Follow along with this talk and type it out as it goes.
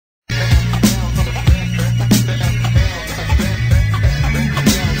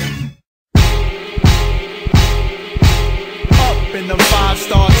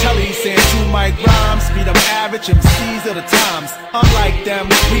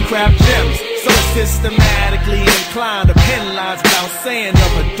craft gems, so systematically inclined to pen lines without saying the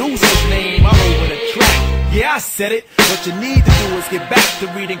producer's name all over the track. Yeah, I said it. What you need to do is get back to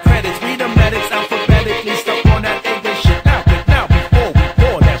reading credits. Read the medics alphabetically, stuck on that English shit. Now, before we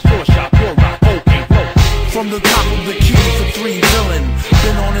pour that short shot, pour rock, okay, roll. From the top of the key for 3 villain.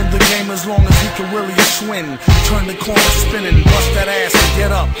 Been on in the game as long as he can really swing. Turn the corner spinning, bust that ass and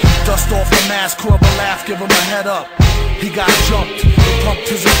get up. Dust off the mask, curb a laugh, give him a head up. He got jumped, it pumped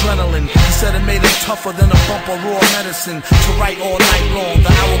his adrenaline. He said it made him tougher than a bump of raw medicine. To write all night long, the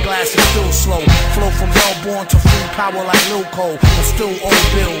hourglass is still slow. Flow from hellborn to free power like Lil Cole. And still owe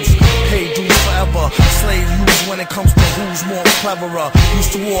bills, pay dues forever. Slave used when it comes to who's more cleverer.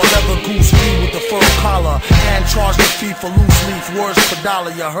 Used to wear leather goose fee with the fur collar. And charge the fee for loose leaf, words per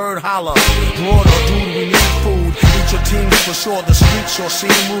dollar, you heard holler. Broader, dude, we need food. Eat your teams for sure, the streets sure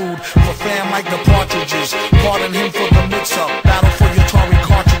seem rude. For fam like the Partridges, pardon him for the mix-up. Battle for your Tory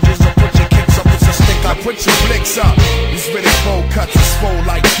cartridges, or put your kicks up, it's a stick up. Put your blicks up. He's spitting cold cuts and swole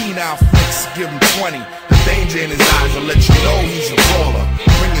like penile flicks. Give him 20. The danger in his eyes will let you know he's a brawler.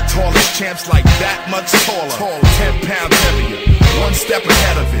 Bring your tallest champs like that much taller. 10 pounds heavier, one step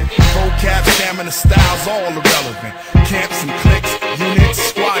ahead of it. Vocab, stamina, styles, all irrelevant. Camps and cliques, units,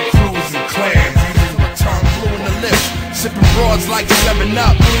 squad crews and clans. Even my tongue blue in the lips. Sipping broads like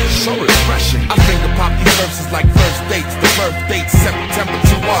 7-Up, so refreshing. I think about these verses like first dates. The birth date September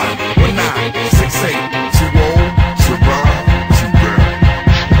 21, 19, 68, 21.